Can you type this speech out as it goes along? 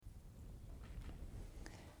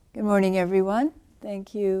Good morning, everyone.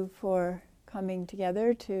 Thank you for coming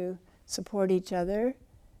together to support each other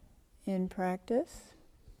in practice.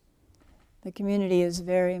 The community is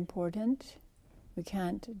very important. We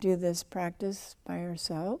can't do this practice by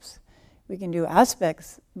ourselves. We can do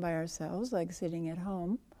aspects by ourselves, like sitting at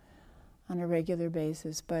home on a regular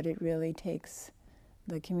basis, but it really takes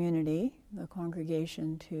the community, the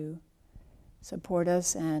congregation, to support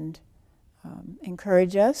us and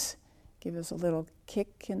encourage us, give us a little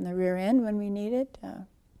kick in the rear end when we need it.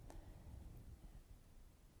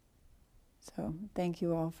 So thank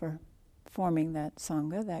you all for forming that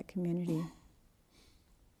Sangha, that community.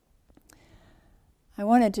 I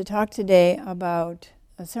wanted to talk today about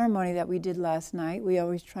a ceremony that we did last night. We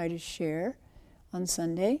always try to share on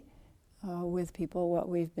Sunday with people what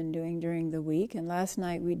we've been doing during the week. And last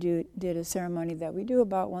night we did a ceremony that we do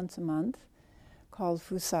about once a month called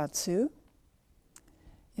Fusatsu.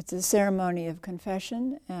 It's a ceremony of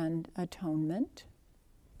confession and atonement.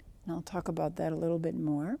 And I'll talk about that a little bit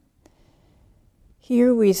more.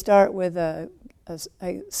 Here we start with a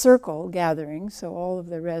circle gathering, so all of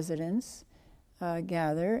the residents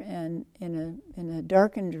gather, and in a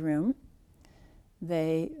darkened room,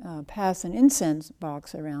 they pass an incense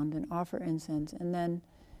box around and offer incense, and then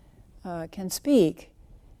can speak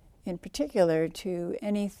in particular to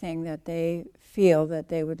anything that they feel that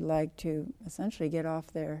they would like to essentially get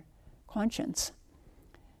off their conscience.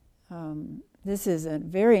 This is a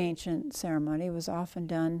very ancient ceremony. It was often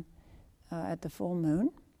done at the full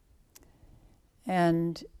moon.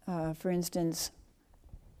 And for instance,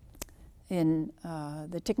 in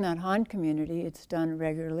the Thich Nhat Hanh community, it's done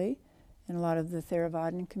regularly. In a lot of the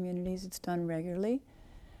Theravadan communities, it's done regularly.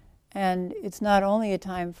 And it's not only a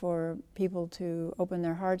time for people to open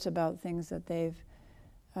their hearts about things that they've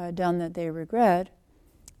done that they regret,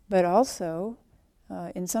 but also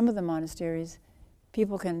in some of the monasteries,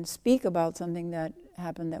 people can speak about something that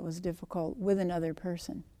happened that was difficult with another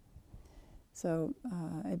person. So,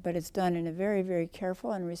 but it's done in a very, very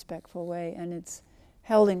careful and respectful way, and it's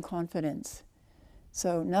held in confidence.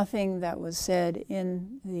 So nothing that was said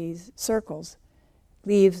in these circles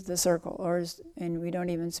leaves the circle, and we don't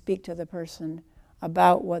even speak to the person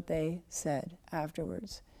about what they said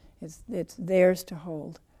afterwards. It's theirs to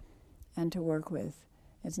hold and to work with.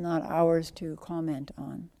 It's not ours to comment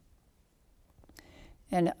on.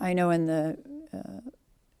 And I know in the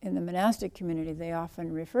monastic community, they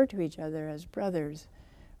often refer to each other as brothers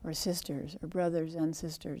or sisters, or brothers and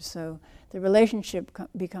sisters. So the relationship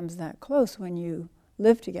becomes that close when you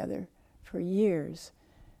live together for years.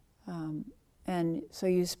 And so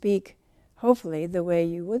you speak, hopefully, the way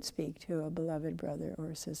you would speak to a beloved brother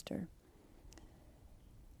or sister.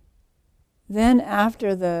 Then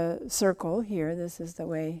after the circle here, this is the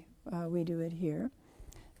way we do it here,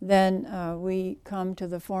 then we come to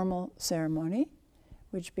the formal ceremony,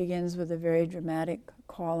 which begins with a very dramatic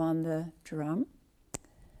call on the drum.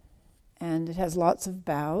 And it has lots of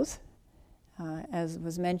bows. As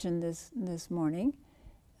was mentioned this morning,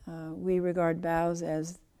 we regard bows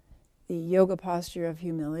as the yoga posture of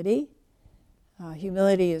humility.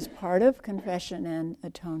 Humility is part of confession and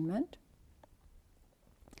atonement.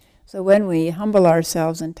 So when we humble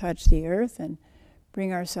ourselves and touch the earth and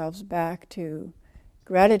bring ourselves back to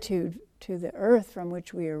gratitude to the earth from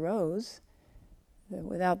which we arose,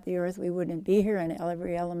 without the earth we wouldn't be here, and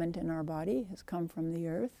every element in our body has come from the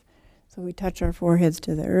earth. So we touch our foreheads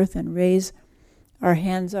to the earth and raise our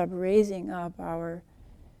hands up, raising up our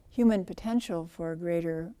human potential for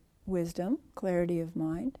greater wisdom, clarity of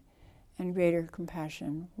mind, and greater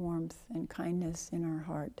compassion, warmth, and kindness in our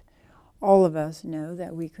heart. All of us know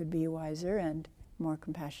that we could be wiser and more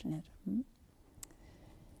compassionate.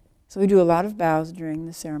 So we do a lot of bows during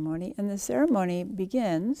the ceremony, and the ceremony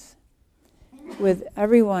begins with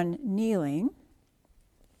everyone kneeling.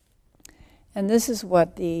 And this is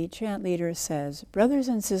what the chant leader says: brothers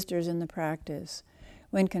and sisters in the practice,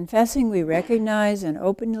 when confessing, we recognize and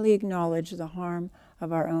openly acknowledge the harm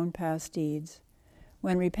of our own past deeds.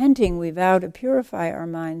 When repenting, we vow to purify our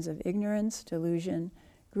minds of ignorance, delusion,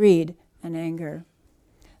 greed, and anger.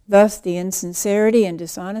 Thus, the insincerity and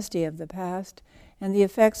dishonesty of the past and the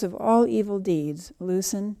effects of all evil deeds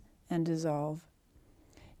loosen and dissolve.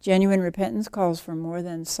 Genuine repentance calls for more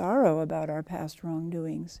than sorrow about our past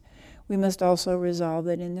wrongdoings. We must also resolve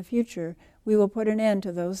that in the future we will put an end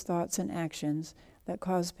to those thoughts and actions that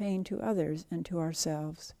cause pain to others and to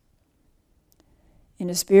ourselves. In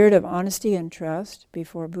a spirit of honesty and trust,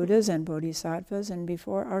 before Buddhas and Bodhisattvas and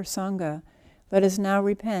before our Sangha, let us now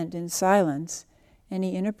repent in silence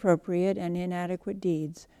any inappropriate and inadequate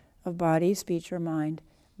deeds of body, speech, or mind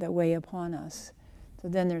that weigh upon us. So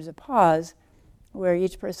then there's a pause, where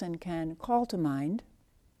each person can call to mind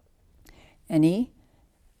any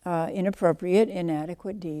inappropriate,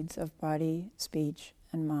 inadequate deeds of body, speech,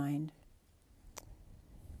 and mind.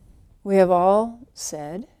 We have all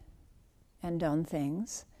said and done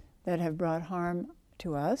things that have brought harm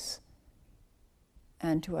to us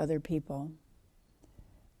and to other people,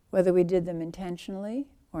 whether we did them intentionally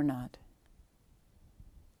or not.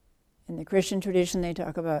 In the Christian tradition, they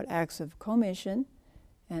talk about acts of commission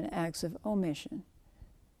and acts of omission.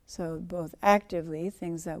 So both actively,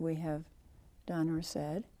 things that we have done or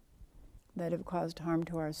said that have caused harm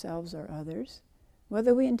to ourselves or others,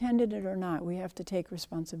 whether we intended it or not, we have to take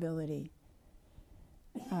responsibility.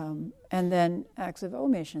 And then acts of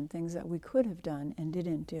omission, things that we could have done and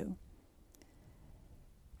didn't do.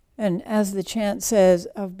 And as the chant says,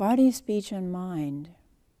 of body, speech, and mind,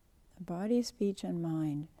 body, speech, and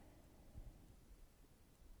mind.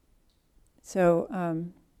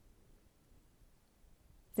 So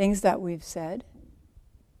things that we've said,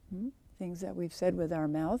 things that we've said with our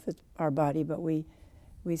mouth, it's our body, but we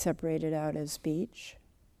separate it out as speech.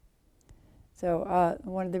 So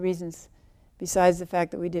one of the reasons, besides the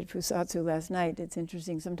fact that we did Fusatsu last night, it's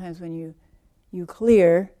interesting sometimes when you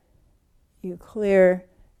clear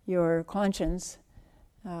your conscience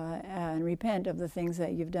and repent of the things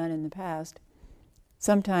that you've done in the past,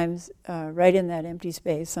 sometimes right in that empty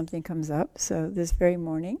space something comes up. So this very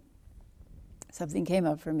morning, something came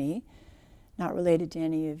up for me, not related to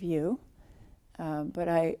any of you,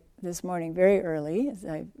 but this morning very early, as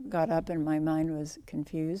I got up and my mind was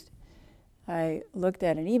confused, I looked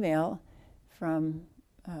at an email from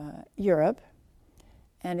Europe,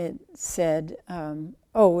 and it said,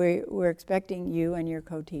 we're expecting you and your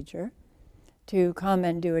co-teacher to come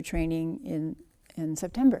and do a training in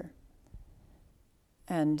September.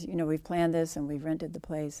 And, we've planned this and we've rented the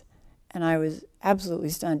place. And I was absolutely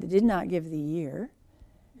stunned. It did not give the year.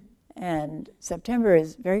 And September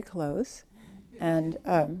is very close. And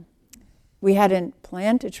we hadn't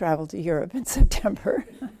planned to travel to Europe in September.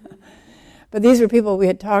 But these were people we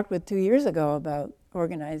had talked with 2 years ago about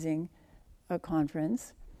organizing a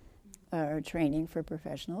conference or training for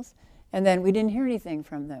professionals. And then we didn't hear anything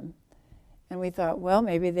from them. And we thought, well,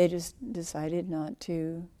 maybe they just decided not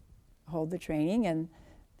to hold the training, and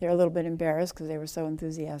they're a little bit embarrassed because they were so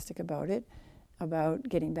enthusiastic about it, about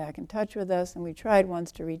getting back in touch with us. And we tried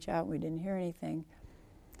once to reach out, we didn't hear anything.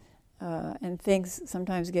 And things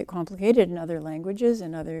sometimes get complicated in other languages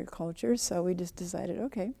and other cultures, so we just decided,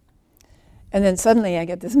 okay. And then suddenly I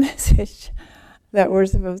get this message that we're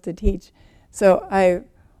supposed to teach. So I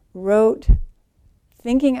wrote,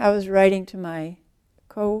 thinking I was writing to my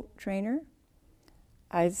co-trainer,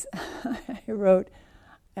 I wrote,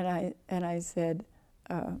 and I said,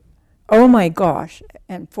 oh my gosh,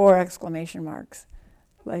 and 4 exclamation marks.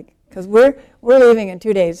 Because we're leaving in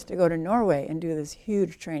 2 days to go to Norway and do this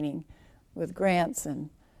huge training with grants and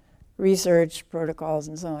research protocols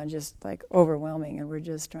and so on, just overwhelming, and we're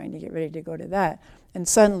just trying to get ready to go to that. And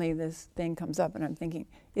suddenly this thing comes up, and I'm thinking,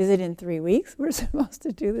 is it in 3 weeks we're supposed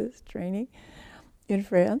to do this training in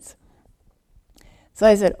France? So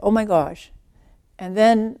I said, oh my gosh. And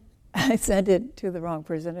then I sent it to the wrong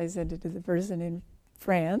person. I sent it to the person in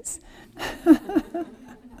France,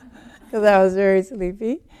 because I was very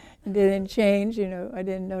sleepy and didn't change, I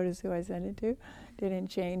didn't notice who I sent it to, didn't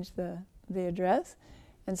change the address.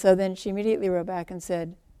 And so then she immediately wrote back and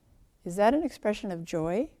said, is that an expression of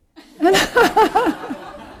joy? So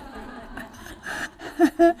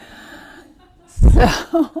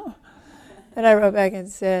then I wrote back and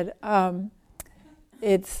said,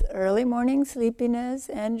 it's early morning sleepiness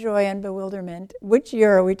and joy and bewilderment. Which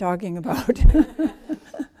year are we talking about?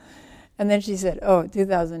 And then she said,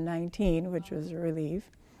 2019, which was a relief.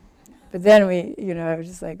 But then I was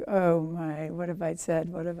just like, oh my, what have I said?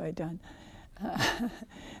 What have I done?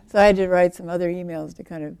 So I had to write some other emails to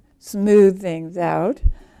kind of smooth things out.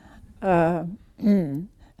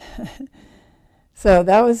 So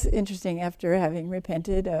that was interesting after having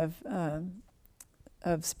repented of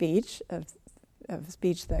speech, of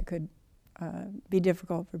speech that could be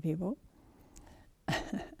difficult for people.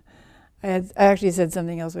 I actually said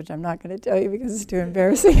something else which I'm not going to tell you because it's too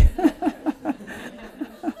embarrassing.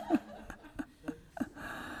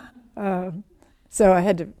 So I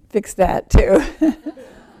had to fix that too.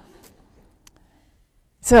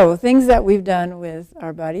 So things that we've done with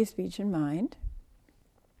our body, speech, and mind.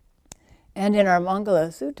 And in our Mangala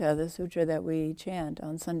Sutta, the sutra that we chant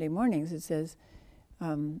on Sunday mornings, it says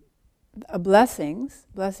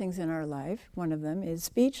blessings in our life. One of them is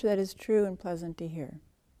speech that is true and pleasant to hear.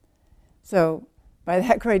 So by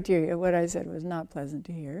that criteria, what I said was not pleasant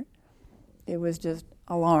to hear. It was just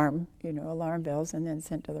alarm bells, and then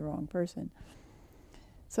sent to the wrong person.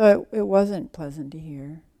 So it wasn't pleasant to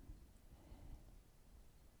hear.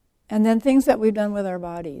 And then things that we've done with our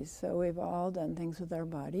bodies. So we've all done things with our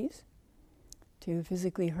bodies to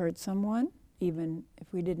physically hurt someone, even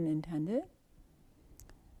if we didn't intend it.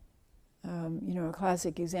 A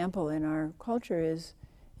classic example in our culture is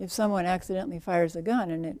if someone accidentally fires a gun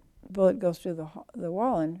and a bullet goes through the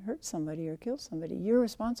wall and hurts somebody or kills somebody, you're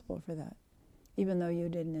responsible for that, even though you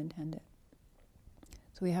didn't intend it.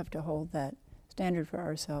 So we have to hold that standard for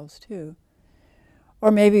ourselves too.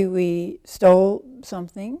 Or maybe we stole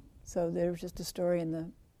something. So there was just a story in the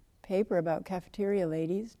paper about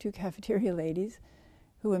two cafeteria ladies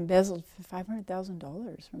who embezzled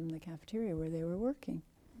 $500,000 from the cafeteria where they were working.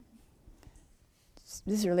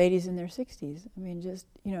 These are ladies in their 60s. I mean, just,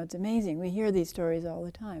 it's amazing. We hear these stories all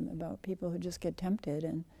the time about people who just get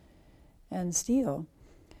tempted and steal.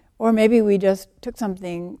 Or maybe we just took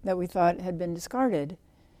something that we thought had been discarded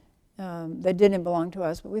that didn't belong to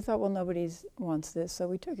us, but we thought, well, nobody wants this, so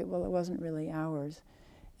we took it. Well, it wasn't really ours.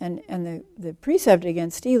 And the precept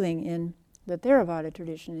against stealing in the Theravada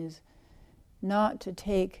tradition is not to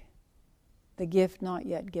take the gift not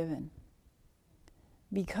yet given.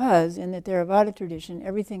 Because in the Theravada tradition,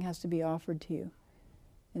 everything has to be offered to you.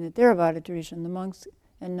 In the Theravada tradition, the monks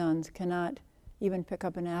and nuns cannot even pick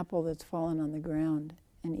up an apple that's fallen on the ground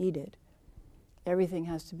and eat it. Everything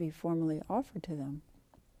has to be formally offered to them.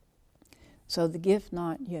 So the gift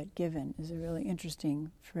not yet given is a really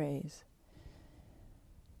interesting phrase.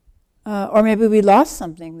 Or maybe we lost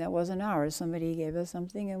something that wasn't ours. Somebody gave us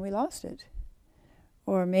something and we lost it.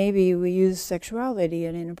 Or maybe we used sexuality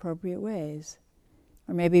in inappropriate ways.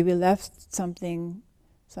 Or maybe we left something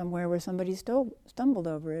somewhere where somebody stumbled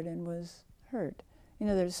over it and was hurt.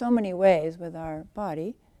 There's so many ways with our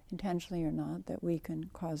body, intentionally or not, that we can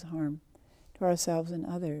cause harm to ourselves and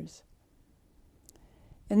others.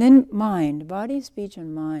 And then mind, body, speech,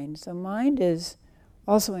 and mind. So mind is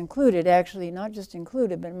also included, actually not just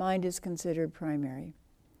included, but mind is considered primary.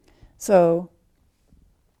 So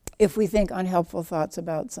if we think unhelpful thoughts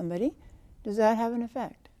about somebody, does that have an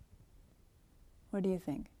effect? What do you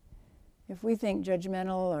think? If we think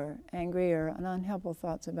judgmental or angry or unhelpful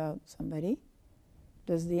thoughts about somebody,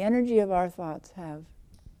 does the energy of our thoughts have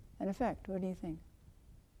an effect? What do you think?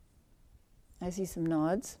 I see some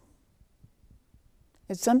nods.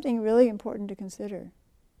 It's something really important to consider.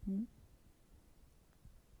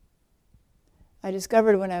 I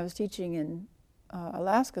discovered when I was teaching in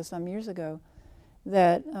Alaska some years ago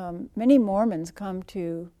that many Mormons come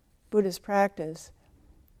to Buddhist practice,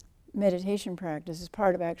 meditation practice, as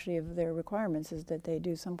part of their requirements is that they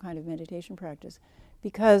do some kind of meditation practice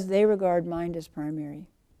because they regard mind as primary.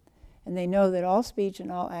 And they know that all speech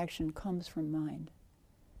and all action comes from mind.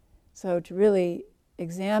 So to really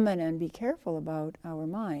examine and be careful about our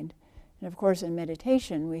mind, and of course in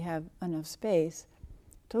meditation we have enough space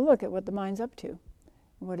to look at what the mind's up to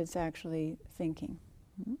and what it's actually thinking.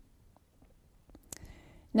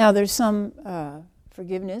 Now there's some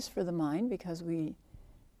forgiveness for the mind because we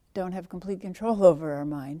don't have complete control over our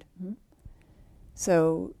mind.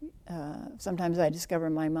 So sometimes I discover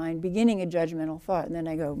my mind beginning a judgmental thought, and then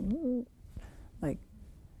I go,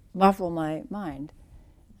 muffle my mind,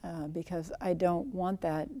 because I don't want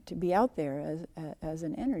that to be out there as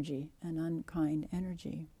an energy, an unkind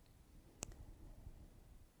energy.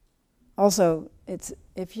 Also,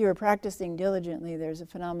 if you're practicing diligently, there's a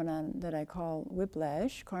phenomenon that I call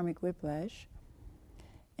whiplash, karmic whiplash.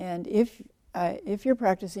 And if you're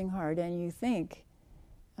practicing hard and you think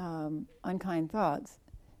unkind thoughts,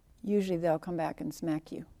 usually they'll come back and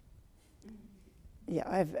smack you. Yeah,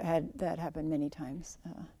 I've had that happen many times.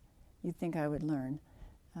 You'd think I would learn,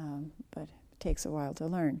 but it takes a while to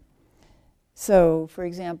learn. So, for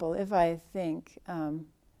example, if I think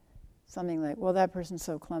something like, well, that person's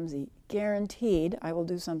so clumsy, guaranteed I will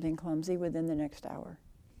do something clumsy within the next hour.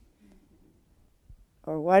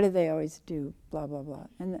 Or why do they always do blah, blah, blah?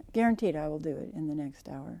 And guaranteed I will do it in the next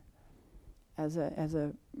hour. As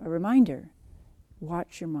a reminder,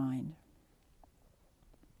 watch your mind.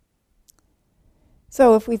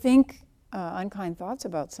 So if we think unkind thoughts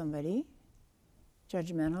about somebody,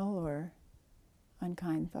 judgmental or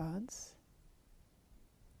unkind thoughts,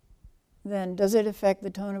 then does it affect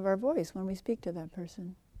the tone of our voice when we speak to that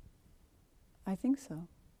person? I think so.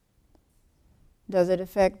 Does it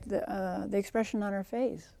affect the expression on our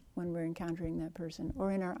face when we're encountering that person,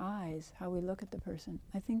 or in our eyes, how we look at the person?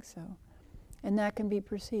 I think so. And that can be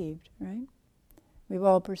perceived, right? We've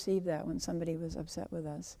all perceived that when somebody was upset with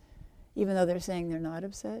us. Even though they're saying they're not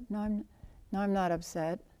upset. No, I'm not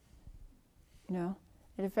upset.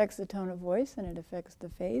 It affects the tone of voice, and it affects the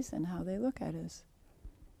face and how they look at us.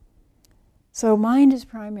 So mind is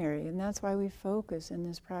primary, and that's why we focus in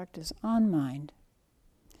this practice on mind.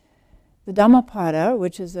 The Dhammapada,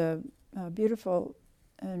 which is a beautiful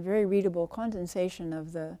and very readable condensation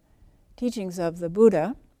of the teachings of the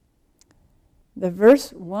Buddha, the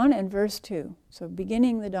verse 1 and verse 2, so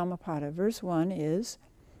beginning the Dhammapada, verse 1 is,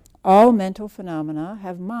 all mental phenomena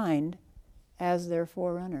have mind as their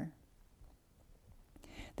forerunner.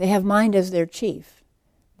 They have mind as their chief.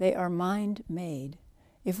 They are mind-made.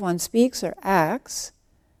 If one speaks or acts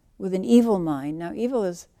with an evil mind, now evil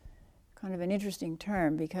is kind of an interesting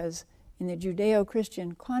term because in the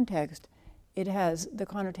Judeo-Christian context, it has the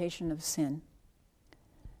connotation of sin.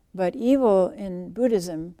 But evil in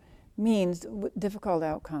Buddhism means difficult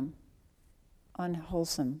outcome,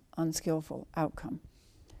 unwholesome, unskillful outcome.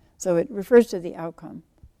 So it refers to the outcome,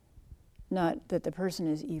 not that the person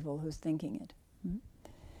is evil who's thinking it.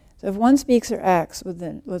 So if one speaks or acts with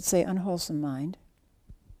an, let's say, unwholesome mind,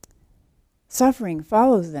 suffering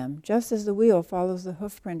follows them, just as the wheel follows the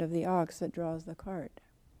hoofprint of the ox that draws the cart.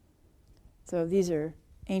 So these are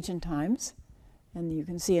ancient times, and you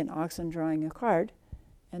can see an oxen drawing a cart,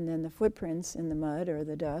 and then the footprints in the mud or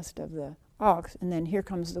the dust of the ox, and then here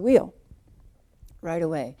comes the wheel right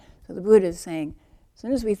away. So the Buddha is saying, as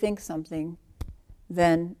soon as we think something,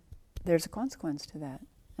 then there's a consequence to that,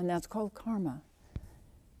 and that's called karma.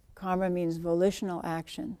 Karma means volitional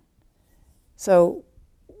action. So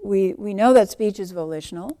we know that speech is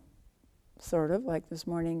volitional, sort of, like this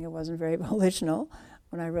morning it wasn't very volitional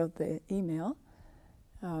when I wrote the email.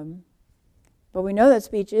 But we know that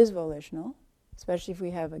speech is volitional, especially if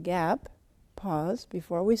we have a gap, pause,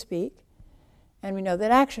 before we speak. And we know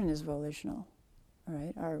that action is volitional,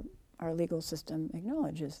 right? Our legal system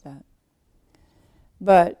acknowledges that.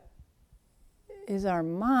 But is our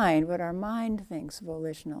mind, what our mind thinks,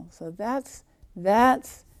 volitional? So that's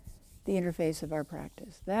the interface of our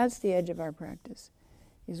practice. That's the edge of our practice,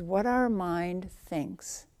 is what our mind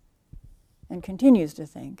thinks and continues to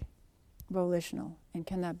think, volitional, and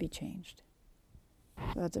can that be changed?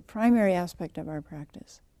 So that's a primary aspect of our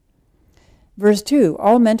practice. Verse 2,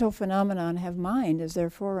 all mental phenomenon have mind as their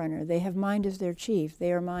forerunner. They have mind as their chief.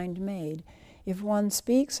 They are mind-made. If one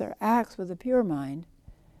speaks or acts with a pure mind,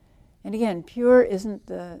 and again, pure isn't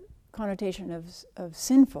the connotation of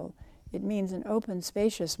sinful. It means an open,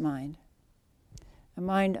 spacious mind, a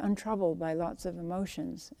mind untroubled by lots of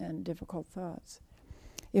emotions and difficult thoughts.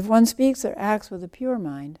 If one speaks or acts with a pure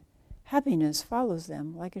mind, happiness follows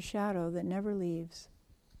them like a shadow that never leaves.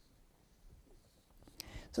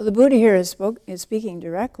 So the Buddha here is speaking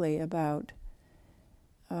directly about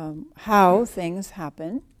how things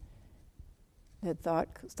happen, that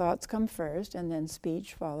thoughts come first, and then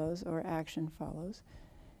speech follows or action follows,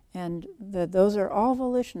 and that those are all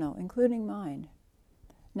volitional, including mind.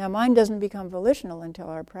 Now, mind doesn't become volitional until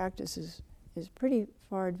our practice is pretty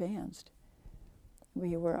far advanced.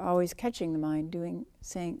 We were always catching the mind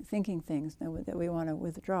thinking things that we want to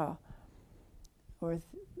withdraw, or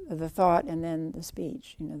the thought and then the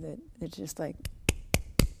speech. That it's just like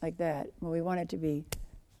that. Well, we want it to be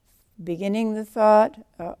beginning the thought.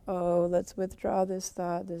 Let's withdraw this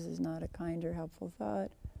thought. This is not a kind or helpful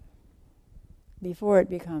thought. Before it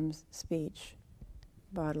becomes speech,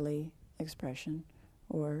 bodily expression,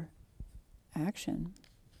 or action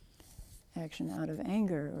out of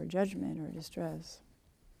anger or judgment or distress.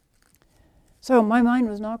 So my mind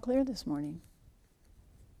was not clear this morning.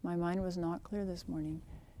 My mind was not clear this morning,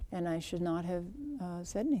 and I should not have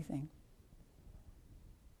said anything.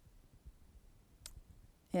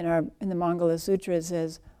 In the Mangala Sutra it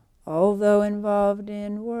says, although involved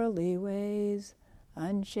in worldly ways,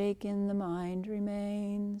 unshaken the mind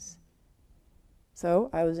remains. So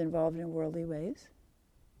I was involved in worldly ways.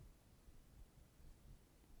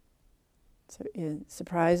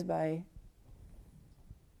 Surprised by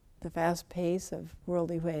the fast pace of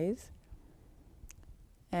worldly ways.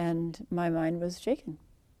 And my mind was shaken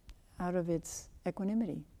out of its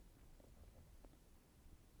equanimity.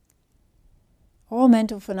 All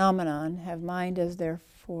mental phenomenon have mind as their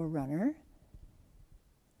forerunner.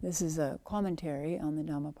 This is a commentary on the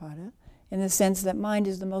Dhammapada, in the sense that mind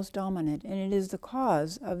is the most dominant, and it is the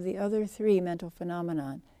cause of the other three mental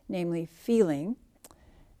phenomenon, namely feeling.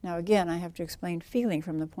 Now again, I have to explain feeling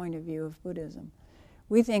from the point of view of Buddhism.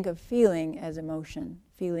 We think of feeling as emotion.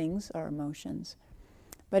 Feelings are emotions.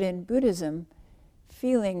 But in Buddhism,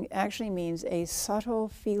 feeling actually means a subtle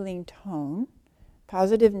feeling tone,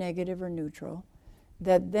 positive, negative, or neutral,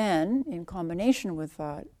 that then, in combination with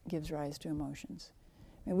thought, gives rise to emotions.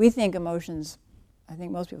 And we think emotions, I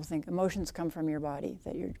think most people think emotions come from your body,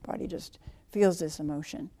 that your body just feels this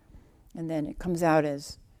emotion, and then it comes out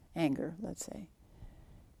as anger, let's say.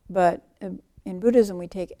 But in Buddhism, we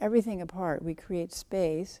take everything apart. We create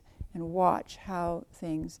space and watch how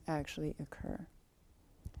things actually occur.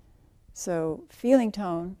 So feeling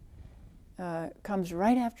tone comes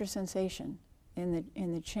right after sensation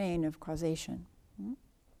in the chain of causation.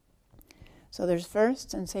 So there's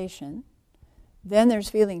first sensation, then there's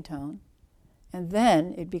feeling tone, and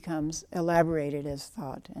then it becomes elaborated as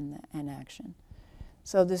thought and action.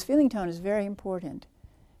 So this feeling tone is very important.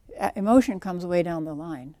 Emotion comes way down the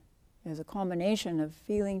line. There's a combination of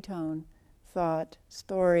feeling tone, thought,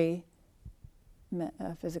 story,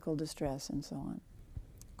 physical distress, and so on.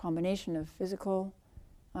 Combination of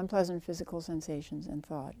unpleasant physical sensations and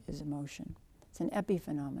thought is emotion. It's an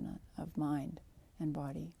epiphenomenon of mind and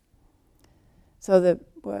body. So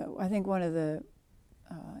I think one of the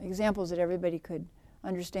examples that everybody could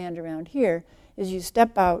understand around here is you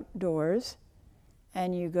step outdoors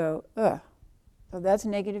and you go, ugh. So that's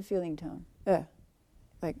negative feeling tone, ugh.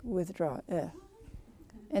 Like withdraw, ugh.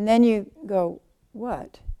 And then you go,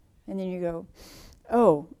 what? And then you go,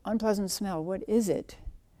 oh, unpleasant smell, what is it?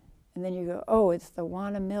 And then you go, oh, it's the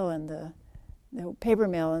Wana mill and the paper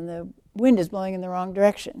mill, and the wind is blowing in the wrong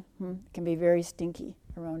direction. It can be very stinky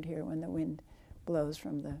around here when the wind blows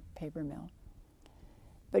from the paper mill.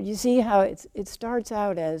 But you see how it starts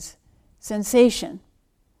out as sensation.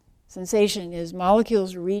 Sensation is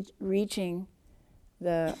molecules reaching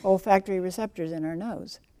the olfactory receptors in our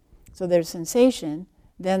nose. So there's sensation,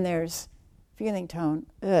 then there's feeling tone,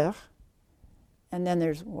 ugh, and then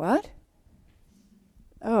there's what?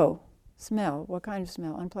 Oh, smell. What kind of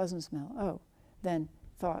smell? Unpleasant smell. Oh, then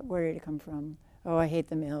thought, where did it come from? Oh, I hate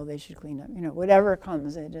the mill, they should clean up. Whatever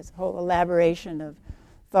comes, it's a whole elaboration of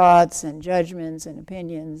thoughts and judgments and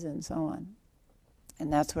opinions and so on.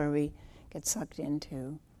 And that's where we get sucked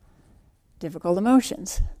into difficult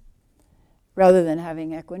emotions, rather than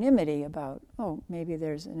having equanimity about, oh, maybe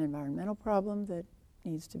there's an environmental problem that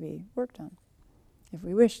needs to be worked on, if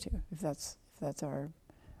we wish to, if that's our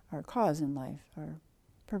cause in life, our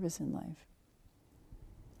purpose in life.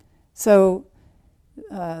 So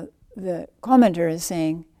the commenter is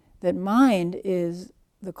saying that mind is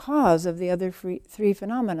the cause of the other three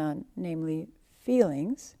phenomena, namely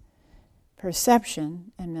feelings,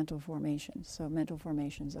 perception, and mental formations. So mental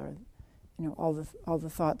formations are, all the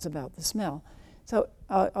thoughts about the smell. So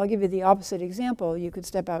I'll give you the opposite example. You could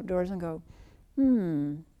step outdoors and go,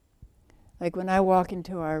 Like when I walk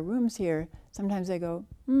into our rooms here, sometimes I go,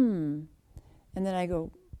 and then I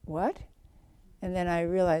go, what? And then I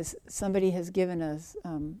realize somebody has given us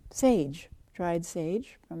sage, dried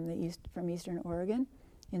sage from Eastern Oregon,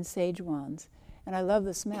 in sage wands. And I love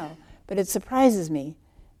the smell, but it surprises me.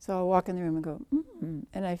 So I'll walk in the room and go,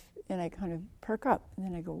 and I kind of perk up. And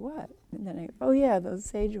then I go, what? And then I go, oh yeah, those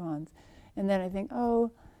sage wands. And then I think,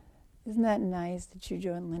 oh, isn't that nice that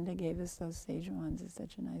Chujo and Linda gave us those sage wands? It's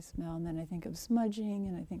such a nice smell. And then I think of smudging,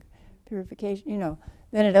 and I think purification.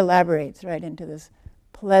 Then it elaborates right into this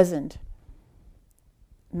pleasant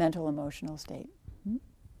mental emotional state.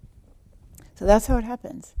 So that's how it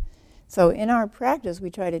happens. So in our practice, we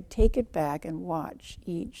try to take it back and watch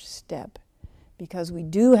each step, because we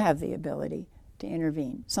do have the ability to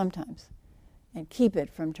intervene sometimes and keep it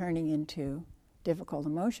from turning into difficult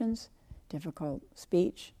emotions, difficult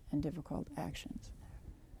speech, and difficult actions.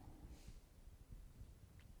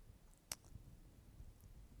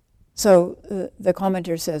 So the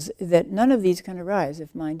commenter says that none of these can arise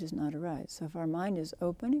if mind does not arise. So if our mind is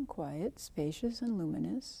open and quiet, spacious and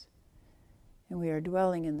luminous, and we are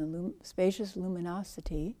dwelling in the spacious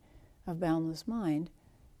luminosity of boundless mind,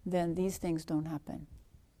 then these things don't happen.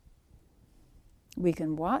 We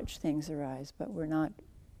can watch things arise, but we're not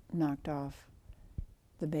knocked off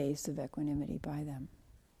the base of equanimity by them.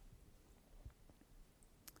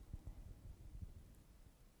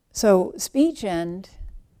 So speech and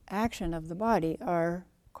action of the body are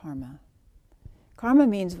karma. Karma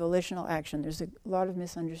means volitional action. There's a lot of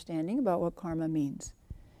misunderstanding about what karma means.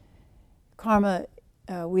 Karma,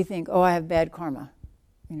 we think, oh, I have bad karma,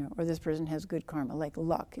 or this person has good karma, like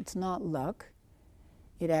luck. It's not luck.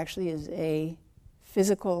 It actually is a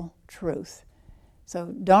physical truth. So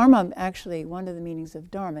dharma, actually, one of the meanings of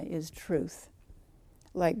dharma is truth.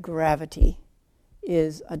 Like gravity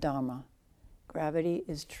is a dharma. Gravity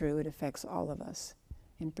is true. It affects all of us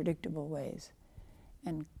in predictable ways.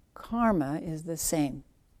 And karma is the same.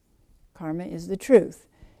 Karma is the truth.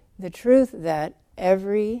 The truth that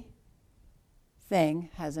every thing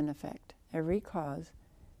has an effect. Every cause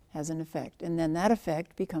has an effect. And then that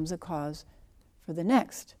effect becomes a cause for the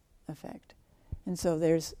next effect. And so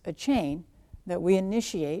there's a chain that we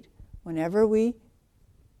initiate whenever we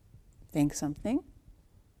think something,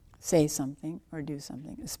 say something, or do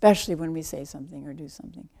something, especially when we say something or do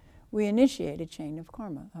something, we initiate a chain of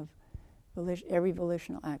karma. Every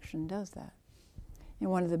volitional action does that. And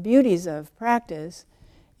one of the beauties of practice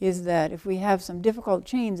is that if we have some difficult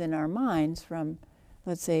chains in our minds from,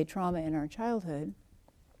 let's say, trauma in our childhood,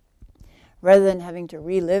 rather than having to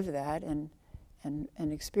relive that and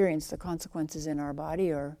experience the consequences in our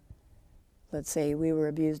body, or let's say we were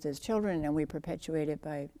abused as children and we perpetuate it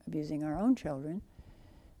by abusing our own children.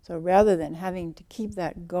 So rather than having to keep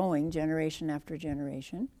that going generation after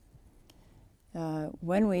generation,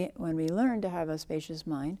 when we learn to have a spacious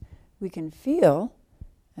mind, we can feel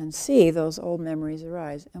and see those old memories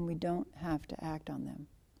arise, and we don't have to act on them.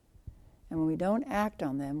 And when we don't act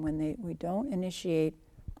on them, we don't initiate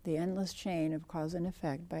the endless chain of cause and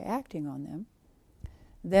effect by acting on them,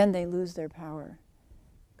 then they lose their power.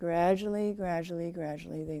 Gradually, gradually,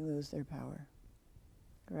 gradually, they lose their power.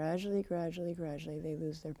 Gradually, gradually, gradually, they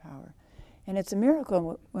lose their power. And it's a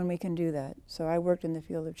miracle when we can do that. So I worked in the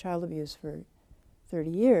field of child abuse for 30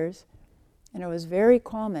 years, and it was very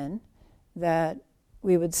common that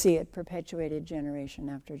we would see it perpetuated generation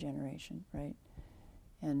after generation, right?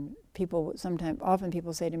 And often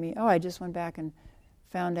people say to me, oh, I just went back and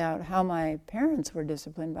found out how my parents were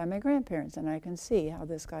disciplined by my grandparents, and I can see how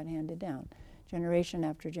this got handed down, generation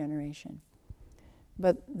after generation.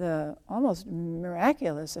 But the almost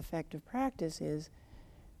miraculous effect of practice is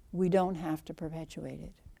we don't have to perpetuate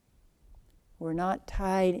it. We're not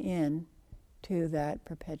tied in to that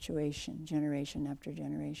perpetuation, generation after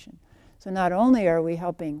generation. So not only are we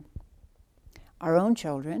helping our own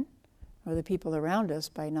children or the people around us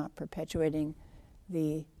by not perpetuating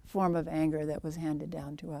the form of anger that was handed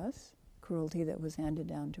down to us, cruelty that was handed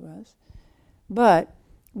down to us, but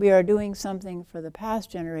we are doing something for the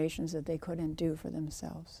past generations that they couldn't do for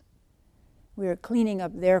themselves. We are cleaning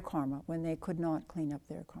up their karma when they could not clean up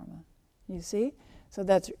their karma. You see? So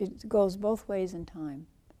it goes both ways in time.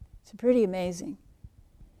 It's pretty amazing.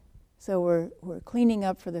 So we're cleaning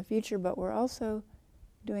up for the future, but we're also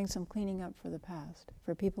doing some cleaning up for the past,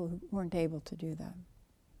 for people who weren't able to do that.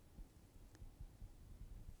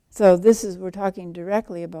 So we're talking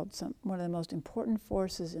directly about one of the most important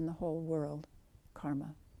forces in the whole world,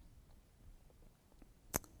 karma.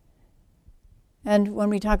 And when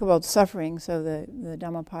we talk about suffering, so the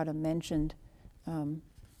Dhammapada mentioned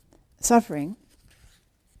suffering.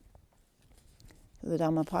 The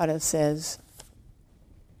Dhammapada says,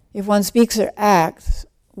 if one speaks or acts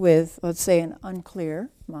with, let's say, an unclear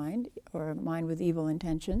mind, or a mind with evil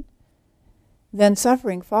intention, then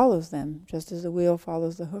suffering follows them, just as the wheel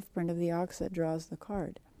follows the hoofprint of the ox that draws the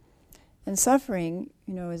cart. And suffering,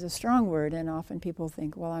 is a strong word, and often people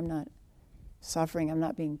think, well, I'm not suffering, I'm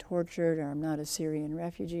not being tortured, or I'm not a Syrian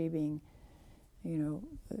refugee being,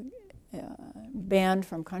 banned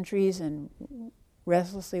from countries and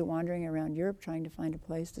restlessly wandering around Europe trying to find a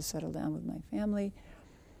place to settle down with my family.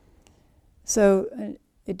 So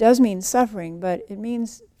it does mean suffering, but it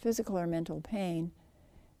means physical or mental pain,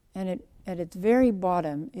 and at its very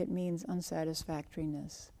bottom, it means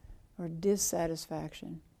unsatisfactoriness or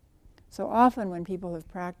dissatisfaction. So often when people have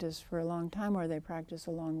practiced for a long time, or they practice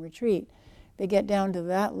a long retreat, they get down to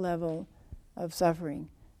that level of suffering,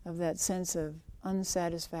 of that sense of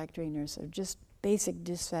unsatisfactoriness, of just basic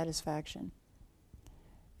dissatisfaction.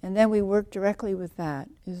 And then we work directly with that.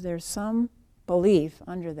 Is there some belief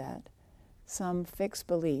under that, some fixed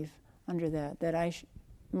belief under that I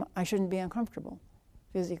shouldn't be uncomfortable,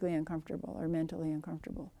 physically uncomfortable or mentally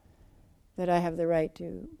uncomfortable, that I have the right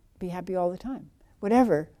to be happy all the time?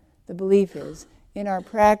 Whatever the belief is, in our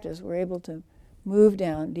practice we're able to move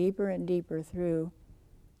down deeper and deeper through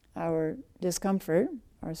our discomfort,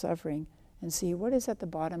 our suffering, and see what is at the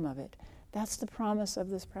bottom of it. That's the promise of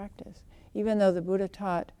this practice. Even though the Buddha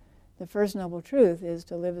taught the first noble truth is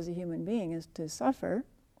to live as a human being, is to suffer,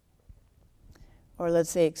 or let's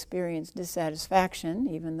say experience dissatisfaction,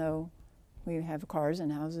 even though we have cars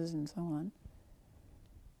and houses and so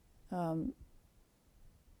on.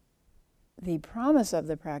 The promise of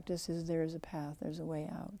the practice is there is a path, there's a way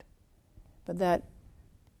out. But that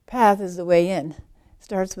path is the way in,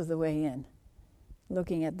 starts with the way in,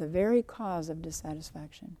 looking at the very cause of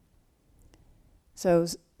dissatisfaction. So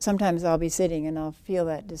sometimes I'll be sitting and I'll feel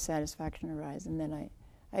that dissatisfaction arise, and then I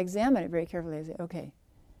examine it very carefully. I say, okay,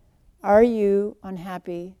 are you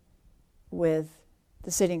unhappy with the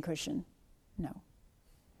sitting cushion? No.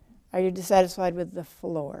 Are you dissatisfied with the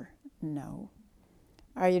floor? No.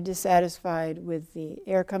 Are you dissatisfied with the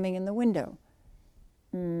air coming in the window?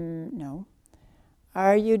 No.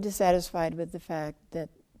 Are you dissatisfied with the fact that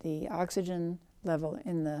the oxygen level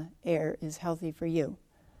in the air is healthy for you?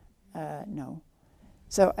 No.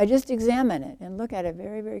 So I just examine it and look at it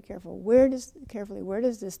very, very carefully. Where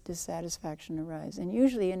does this dissatisfaction arise? And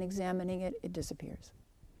usually in examining it, it disappears.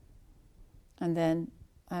 And then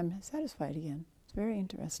I'm satisfied again. It's very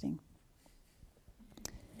interesting.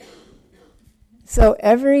 So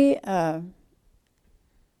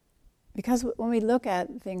because when we look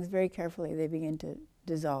at things very carefully, they begin to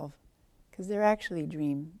dissolve, because they're actually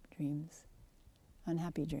dreams,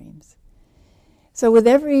 unhappy dreams. So with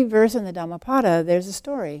every verse in the Dhammapada, there's a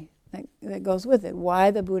story that goes with it,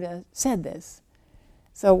 why the Buddha said this.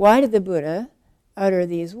 So why did the Buddha utter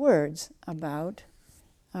these words about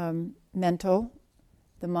the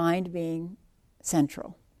mind being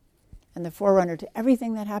central, and the forerunner to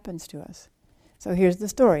everything that happens to us? So here's the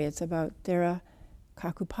story. It's about Thera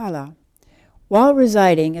Kakupala. While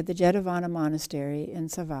residing at the Jetavana monastery in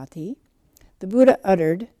Savatthi, the Buddha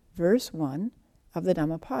uttered verse 1 of the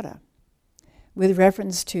Dhammapada with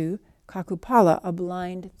reference to Kakupala, a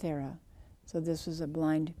blind Thera. So this was a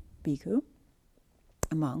blind bhikkhu,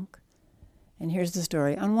 a monk. And here's the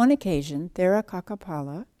story. On one occasion, Thera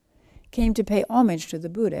Kakupala came to pay homage to the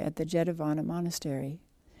Buddha at the Jetavana monastery.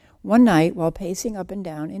 One night, while pacing up and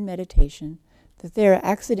down in meditation, the Thera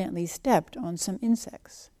accidentally stepped on some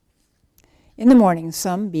insects. In the morning,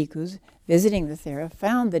 some bhikkhus visiting the Thera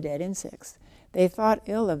found the dead insects. They thought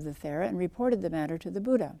ill of the Thera and reported the matter to the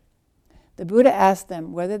Buddha. The Buddha asked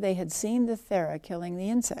them whether they had seen the Thera killing the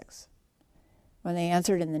insects. When they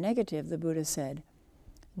answered in the negative, the Buddha said,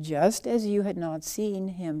 "Just as you had not seen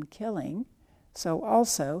him killing, so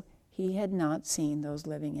also he had not seen those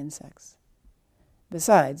living insects.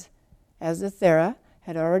 Besides, as the Thera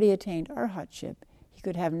had already attained arhatship, he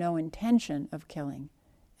could have no intention of killing,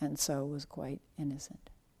 and so was quite innocent."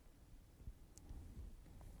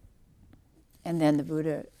 And then the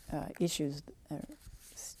Buddha issues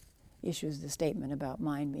the statement about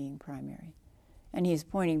mind being primary. And he's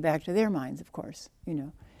pointing back to their minds, of course.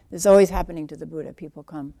 This is always happening to the Buddha. People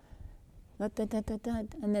come,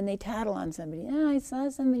 and then they tattle on somebody. "Oh, I saw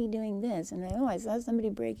somebody doing this," and I saw somebody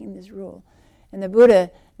breaking this rule. And the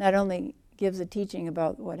Buddha not only gives a teaching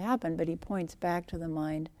about what happened, but he points back to the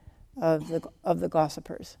mind of the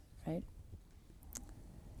gossipers, right?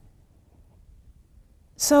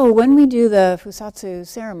 So when we do the Fusatsu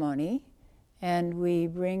ceremony, and we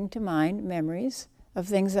bring to mind memories of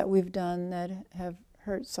things that we've done that have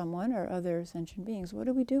hurt someone or other sentient beings, what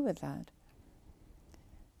do we do with that?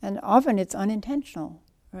 And often it's unintentional,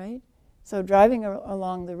 right? So driving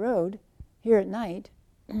along the road here at night,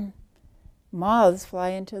 moths fly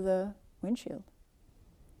into the windshield.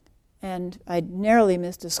 And I narrowly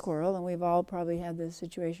missed a squirrel, and we've all probably had this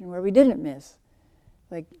situation where we didn't miss.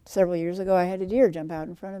 Like several years ago, I had a deer jump out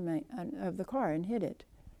in front of the car and hit it.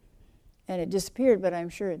 And it disappeared, but I'm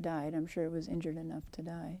sure it died. I'm sure it was injured enough to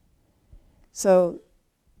die. So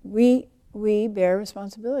we bear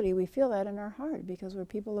responsibility. We feel that in our heart because we're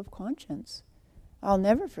people of conscience. I'll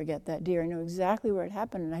never forget that deer. I know exactly where it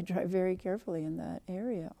happened, and I drive very carefully in that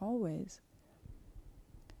area, always.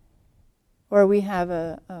 Or we have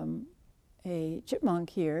a chipmunk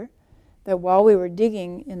here that while we were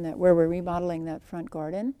digging where we're remodeling that front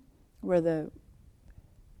garden, where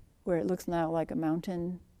it looks now like a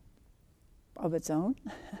mountain of its own,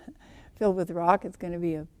 filled with rock. It's going to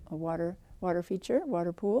be a water feature,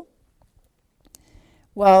 water pool.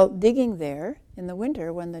 While digging there in the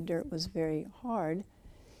winter, when the dirt was very hard,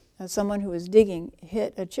 someone who was digging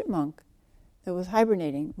hit a chipmunk that was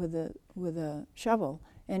hibernating with a shovel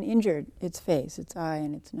and injured its face, its eye,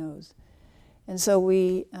 and its nose. And so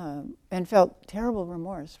we felt terrible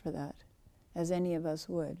remorse for that, as any of us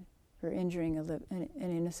would, for injuring an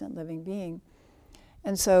innocent living being.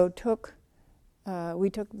 And so we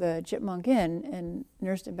took the chipmunk in and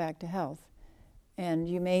nursed it back to health. And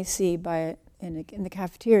you may see in the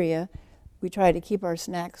cafeteria, we try to keep our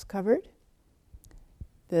snacks covered.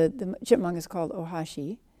 The chipmunk is called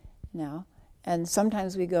ohashi now. And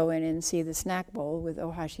sometimes we go in and see the snack bowl with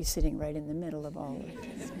ohashi sitting right in the middle of all of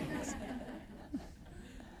the snacks.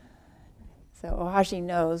 So ohashi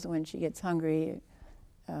knows when she gets hungry,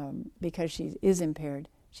 because she is impaired,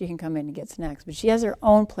 she can come in and get snacks. But she has her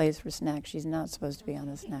own place for snacks. She's not supposed to be on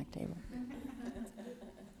the snack table.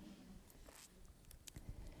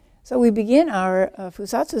 So we begin our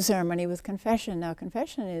Fusatsu ceremony with confession. Now,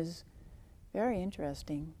 confession is very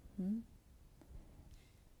interesting.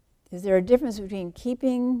 Is there a difference between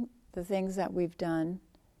keeping the things that we've done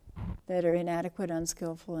that are inadequate,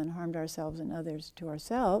 unskillful, and harmed ourselves and others to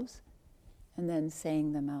ourselves, and then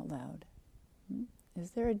saying them out loud?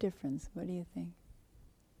 Is there a difference? What do you think?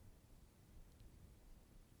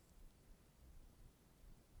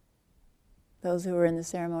 Those who were in the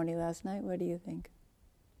ceremony last night, what do you think?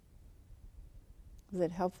 Was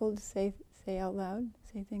it helpful to say out loud,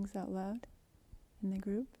 say things out loud in the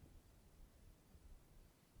group?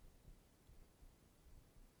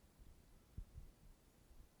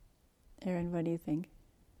 Erin, what do you think?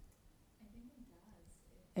 I think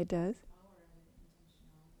it does. It does? Power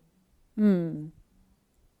of intentionality.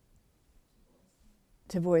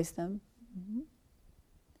 To voice them. Mm-hmm.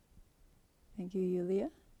 Thank you,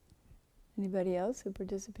 Yulia. Anybody else who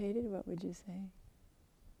participated? What would you say?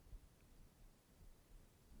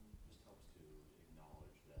 Just helps to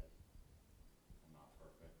acknowledge that I'm not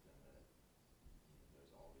perfect and that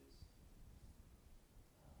there's always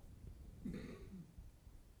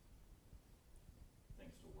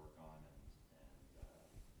things to work on and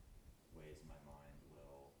ways my mind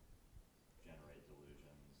will generate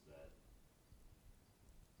delusions that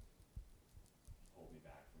hold me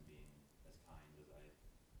back from being as kind as I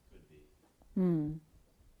could be. Mm. And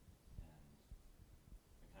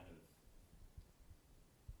kind of,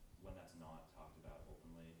 when that's not talked about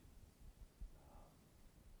openly,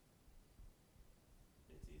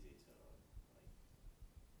 it's easy to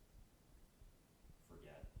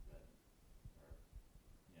forget that,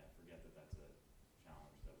 forget that that's a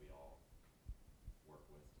challenge that we all work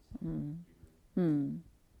with to some degree. Mm.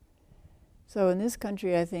 So in this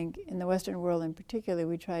country, I think, in the Western world in particular,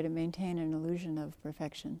 we try to maintain an illusion of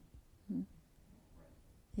perfection. Mm.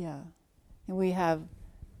 Yeah. And we have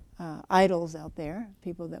idols out there,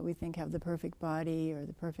 people that we think have the perfect body or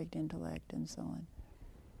the perfect intellect and so on.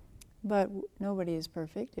 But nobody is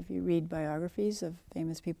perfect. If you read biographies of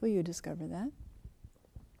famous people, you discover that.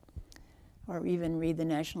 Or even read the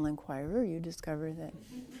National Enquirer, you discover that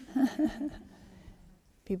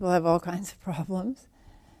people have all kinds of problems.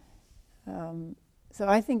 So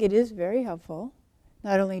I think it is very helpful,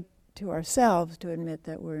 not only to ourselves to admit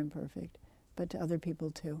that we're imperfect, but to other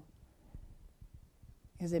people too.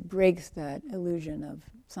 Because it breaks that illusion of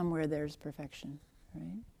somewhere there's perfection,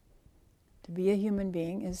 right? To be a human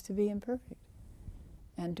being is to be imperfect,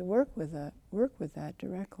 and to work with that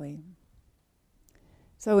directly.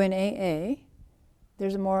 So in AA,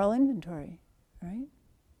 there's a moral inventory, right?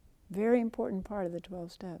 Very important part of the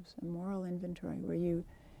 12 steps, a moral inventory, where you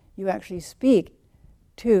actually speak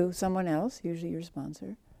to someone else, usually your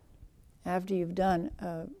sponsor, after you've done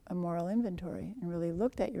a moral inventory and really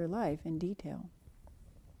looked at your life in detail.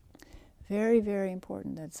 Very, very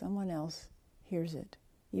important that someone else hears it,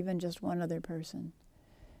 even just one other person.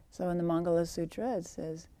 So in the Mangala Sutra it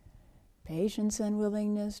says, patience and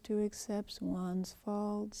willingness to accept one's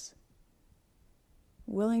faults,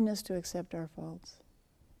 willingness to accept our faults,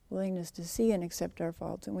 willingness to see and accept our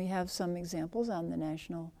faults. And we have some examples on the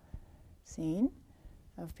national scene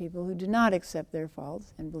of people who do not accept their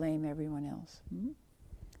faults and blame everyone else.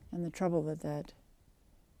 And the trouble that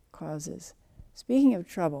causes. Speaking of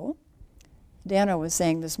trouble, Dana was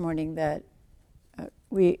saying this morning that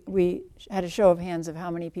we had a show of hands of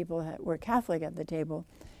how many people were Catholic at the table,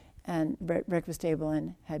 and breakfast table,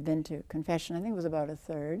 and had been to confession. I think it was about a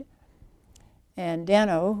third. And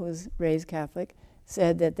Dano, who was raised Catholic,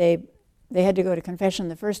 said that they had to go to confession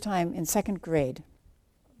the first time in second grade.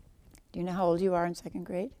 Do you know how old you are in second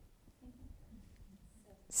grade?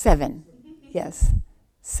 7. Yes,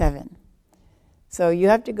 7. So you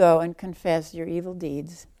have to go and confess your evil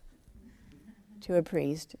deeds to a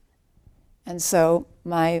priest. And so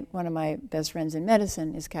one of my best friends in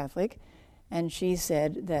medicine is Catholic, and she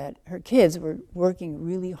said that her kids were working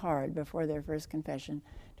really hard before their first confession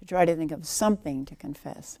to try to think of something to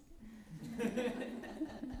confess.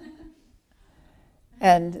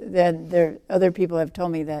 And then other people have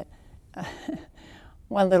told me that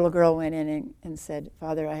one little girl went in and said,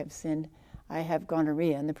 "Father, I have sinned. I have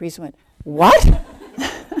gonorrhea." And the priest went, "What?"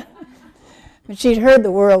 But she'd heard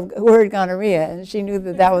the word gonorrhea, and she knew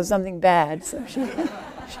that was something bad, so she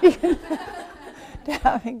to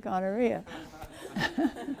having gonorrhea.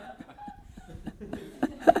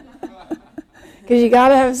 Because you got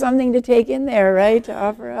to have something to take in there, right, to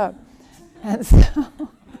offer up. And so,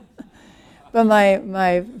 but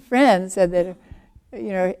my friend said that,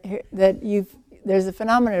 there's a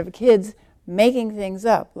phenomenon of kids making things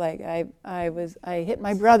up. Like I hit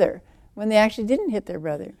my brother when they actually didn't hit their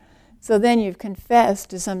brother. So then you've confessed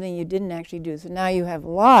to something you didn't actually do. So now you have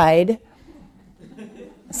lied.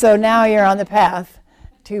 So now you're on the path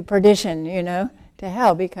to perdition, to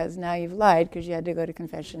hell, because now you've lied because you had to go to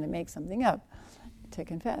confession and make something up to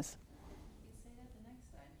confess. You say that the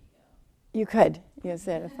next time you go. You could. You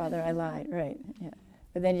said, "Father, I lied." Right, yeah.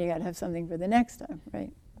 But then you got to have something for the next time,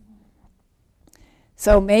 right?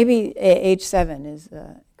 So maybe age 7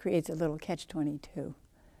 creates a little catch-22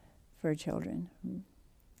 for children.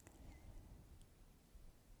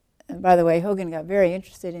 And by the way, Hogan got very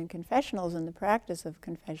interested in confessionals and the practice of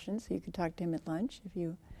confession, so you can talk to him at lunch if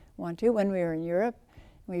you want to. When we were in Europe,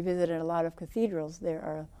 we visited a lot of cathedrals. There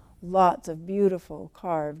are lots of beautiful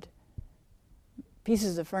carved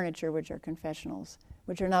pieces of furniture which are confessionals,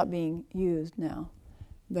 which are not being used now.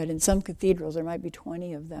 But in some cathedrals, there might be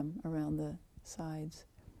 20 of them around the sides.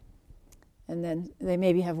 And then they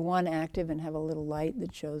maybe have one active and have a little light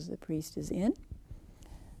that shows the priest is in.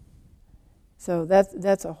 So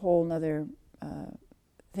that's a whole nother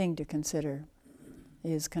thing to consider,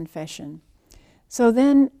 is confession. So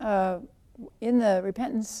then in the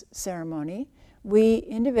repentance ceremony, we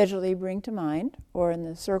individually bring to mind, or in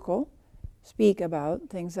the circle, speak about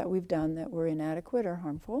things that we've done that were inadequate or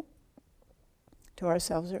harmful to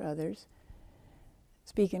ourselves or others.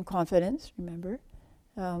 Speak in confidence, remember.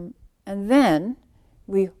 And then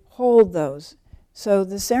we hold those. So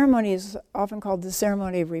the ceremony is often called the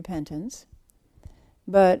ceremony of repentance.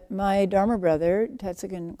 But my Dharma brother,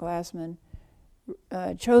 Tetsugen Glassman,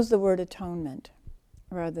 chose the word atonement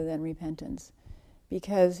rather than repentance,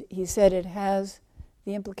 because he said it has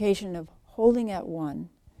the implication of holding at one,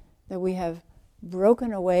 that we have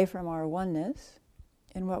broken away from our oneness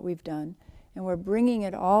in what we've done, and we're bringing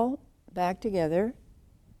it all back together,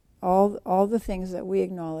 all the things that we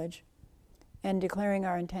acknowledge, and declaring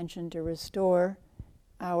our intention to restore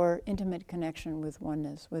our intimate connection with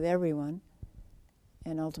oneness, with everyone,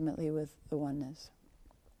 and ultimately with the oneness.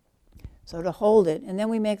 So to hold it, and then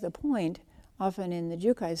we make the point, often in the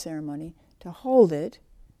Jukai ceremony, to hold it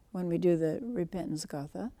when we do the repentance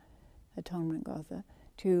gatha, atonement gatha,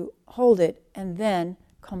 to hold it and then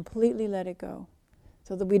completely let it go,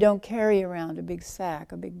 so that we don't carry around a big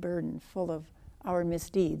sack, a big burden full of our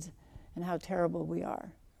misdeeds and how terrible we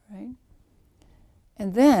are, right?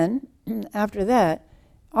 And then, after that,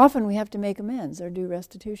 often we have to make amends or do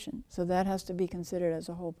restitution. So that has to be considered as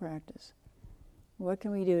a whole practice. What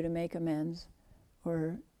can we do to make amends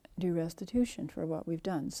or do restitution for what we've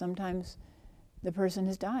done? Sometimes the person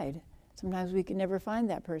has died. Sometimes we can never find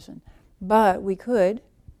that person. But we could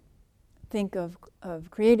think of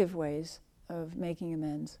creative ways of making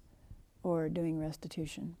amends or doing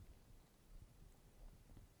restitution.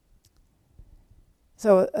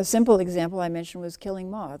 So a simple example I mentioned was killing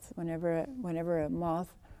moths. Whenever a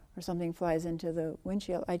moth or something flies into the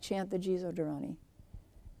windshield, I chant the Jizo Dharani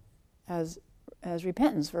as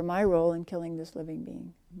repentance for my role in killing this living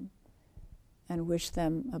being, and wish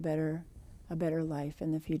them a better life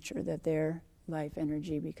in the future, that their life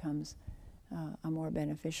energy becomes a more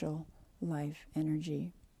beneficial life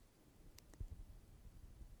energy.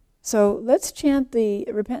 So let's chant the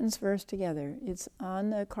repentance verse together. It's on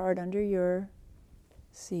the card under your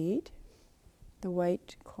seat, the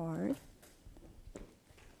white card.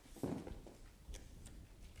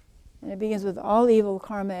 And it begins with all evil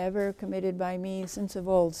karma ever committed by me since of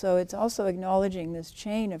old. So it's also acknowledging this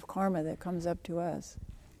chain of karma that comes up to us.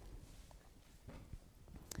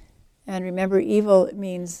 And remember, evil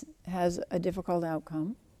has a difficult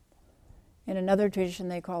outcome. In another tradition,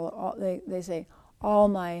 they say all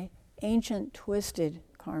my ancient twisted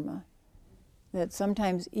karma. That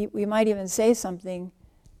sometimes we might even say something,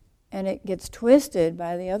 and it gets twisted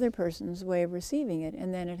by the other person's way of receiving it,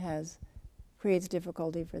 and then it creates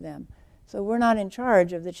difficulty for them. So we're not in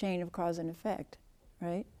charge of the chain of cause and effect,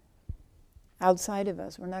 right? Outside of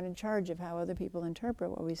us, we're not in charge of how other people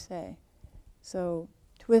interpret what we say. So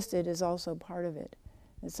twisted is also part of it.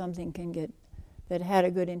 That something that had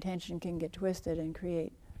a good intention can get twisted and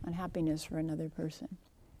create unhappiness for another person.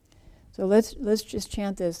 So let's just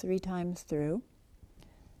chant this 3 times through.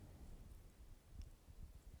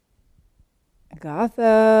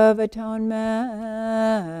 Gatha of atonement,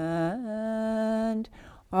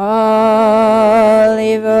 all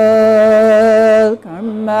evil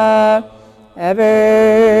karma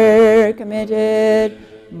ever committed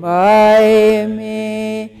by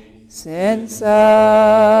me since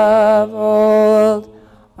of old,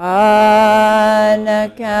 on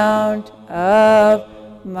account of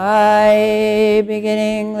my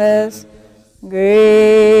beginningless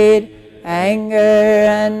greed, anger,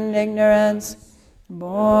 and ignorance,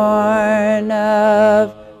 born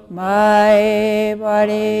of my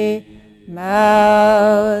body,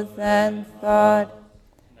 mouth, and thought.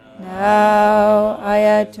 Now I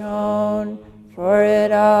atone for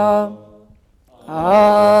it all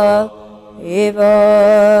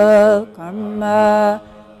evil karma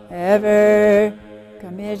ever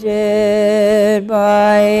committed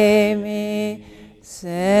by me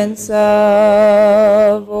since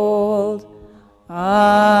of old,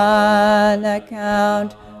 on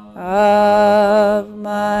account of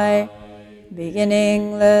my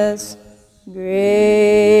beginningless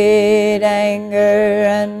greed, anger,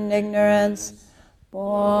 and ignorance,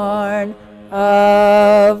 born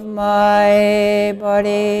of my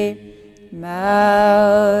body,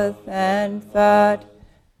 mouth, and thought.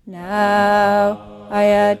 Now I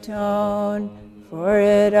atone for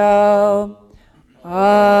it all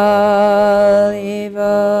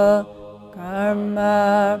evil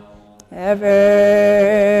karma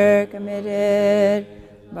ever committed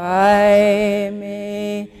by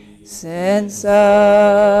me since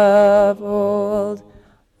of old,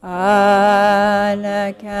 on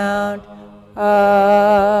account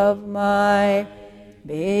of my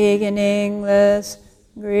beginningless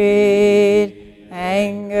greed,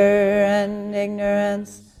 anger, and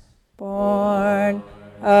ignorance, born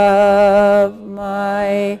of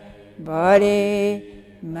my body,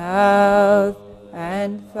 mouth,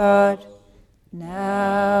 and thought.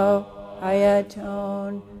 Now I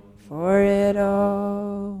atone for it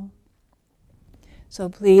all. So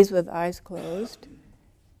please, with eyes closed,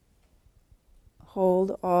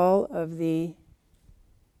 hold all of the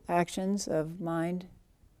actions of mind,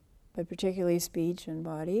 but particularly speech and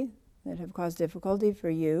body, that have caused difficulty for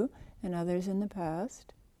you and others in the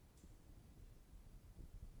past.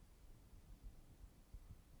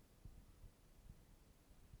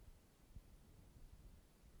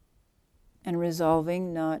 And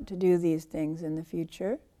resolving not to do these things in the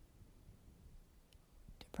future,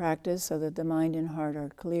 to practice so that the mind and heart are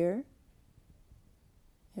clear,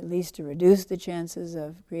 at least to reduce the chances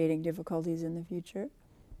of creating difficulties in the future.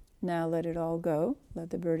 Now let it all go, let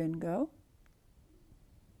the burden go.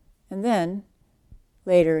 And then,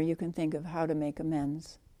 later, you can think of how to make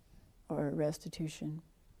amends or restitution.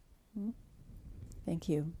 Thank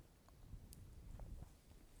you.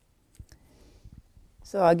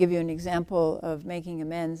 So I'll give you an example of making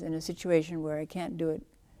amends in a situation where I can't do it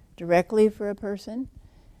directly for a person.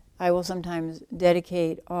 I will sometimes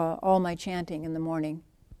dedicate all my chanting in the morning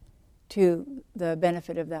to the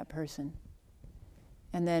benefit of that person,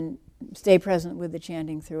 and then stay present with the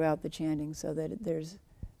chanting throughout the chanting so that there's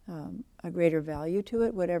a greater value to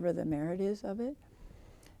it, whatever the merit is of it.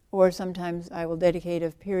 Or sometimes I will dedicate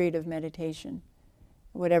a period of meditation,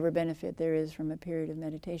 whatever benefit there is from a period of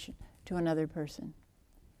meditation, to another person.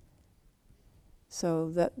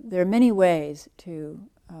 So there are many ways to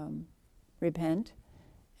repent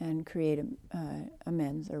and create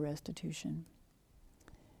amends or restitution.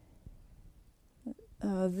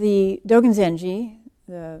 The Dogen Zenji,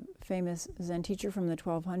 the famous Zen teacher from the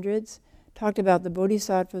 1200s, talked about the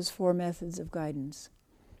Bodhisattva's 4 methods of guidance.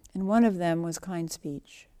 And one of them was kind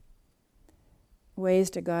speech, ways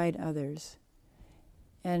to guide others.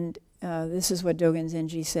 And this is what Dogen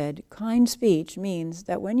Zenji said: kind speech means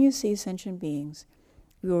that when you see sentient beings,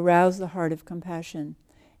 you arouse the heart of compassion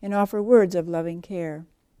and offer words of loving care.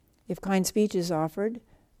 If kind speech is offered,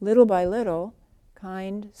 little by little,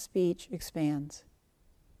 kind speech expands.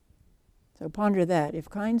 So ponder that. If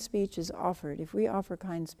kind speech is offered, if we offer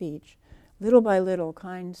kind speech, little by little,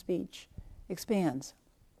 kind speech expands.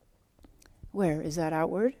 Where? Is that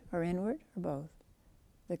outward or inward or both?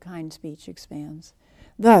 The kind speech expands.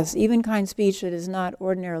 Thus, even kind speech that is not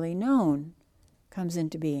ordinarily known comes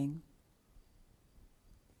into being.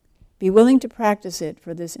 Be willing to practice it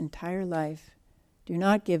for this entire life. Do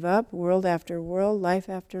not give up, world after world, life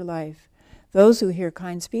after life. Those who hear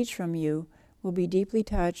kind speech from you will be deeply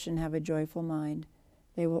touched and have a joyful mind.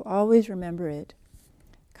 They will always remember it.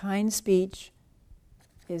 Kind speech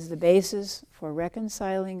is the basis for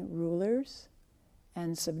reconciling rulers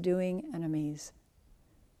and subduing enemies.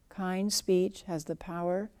 Kind speech has the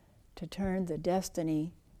power to turn the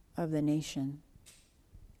destiny of the nation.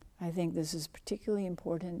 I think this is particularly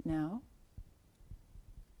important now.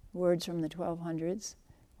 Words from the 1200s,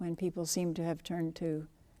 when people seem to have turned to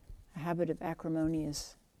a habit of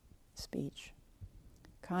acrimonious speech.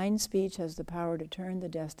 Kind speech has the power to turn the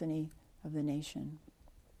destiny of the nation.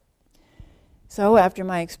 So after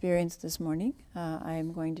my experience this morning, I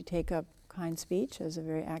am going to take up kind speech as a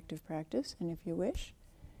very active practice, and if you wish,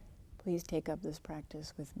 please take up this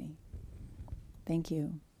practice with me. Thank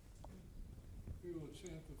you. We will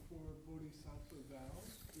chant the 4 Bodhisattva vows,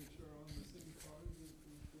 which are on the same card that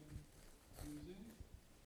we've been using.